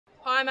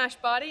Hi, I'm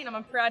Barty and I'm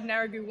a proud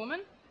Narrabri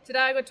woman. Today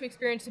I got to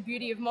experience the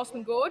beauty of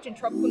Mossman Gorge in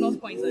tropical North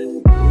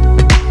Queensland.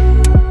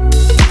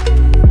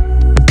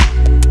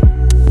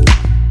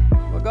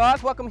 Well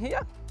guys, welcome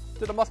here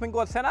to the Mossman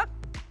Gorge Centre.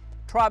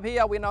 Tribe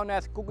here we're known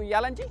as Kuku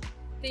Yalanji.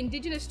 The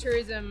Indigenous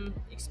tourism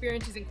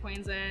experiences in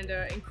Queensland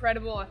are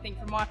incredible. I think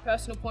from my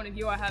personal point of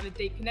view I have a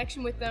deep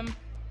connection with them.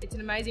 It's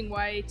an amazing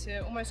way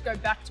to almost go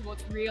back to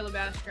what's real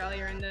about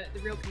Australia and the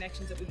real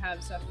connections that we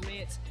have. So for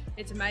me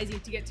it's amazing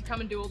to get to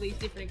come and do all these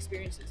different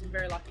experiences. I'm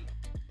very lucky.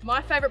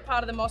 My favourite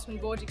part of the Mossman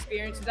Gorge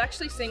experience was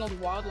actually seeing all the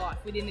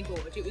wildlife within the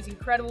gorge. It was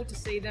incredible to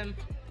see them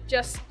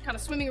just kind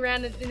of swimming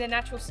around in their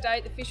natural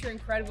state. The fish are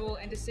incredible,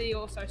 and to see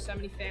also so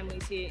many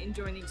families here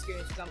enjoying the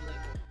experience was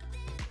unbelievable.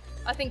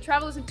 I think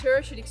travellers and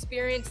tourists should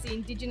experience the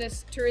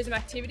Indigenous tourism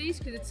activities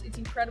because it's an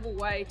incredible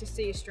way to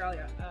see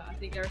Australia. I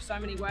think there are so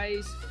many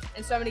ways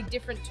and so many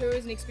different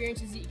tours and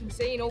experiences that you can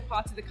see in all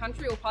parts of the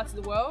country, all parts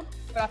of the world,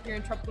 but up here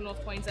in tropical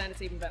North Queensland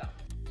it's even better.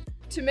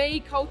 To me,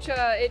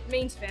 culture, it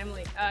means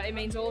family. It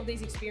means all of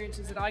these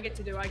experiences that I get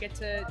to do. I get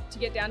to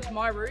get down to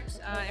my roots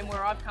and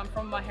where I've come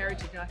from, my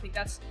heritage, and I think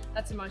that's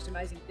the most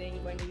amazing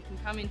thing when you can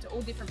come into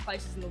all different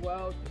places in the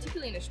world,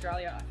 particularly in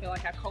Australia. I feel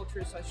like our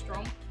culture is so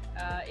strong.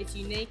 It's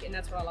unique, and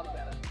that's what I love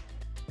about it.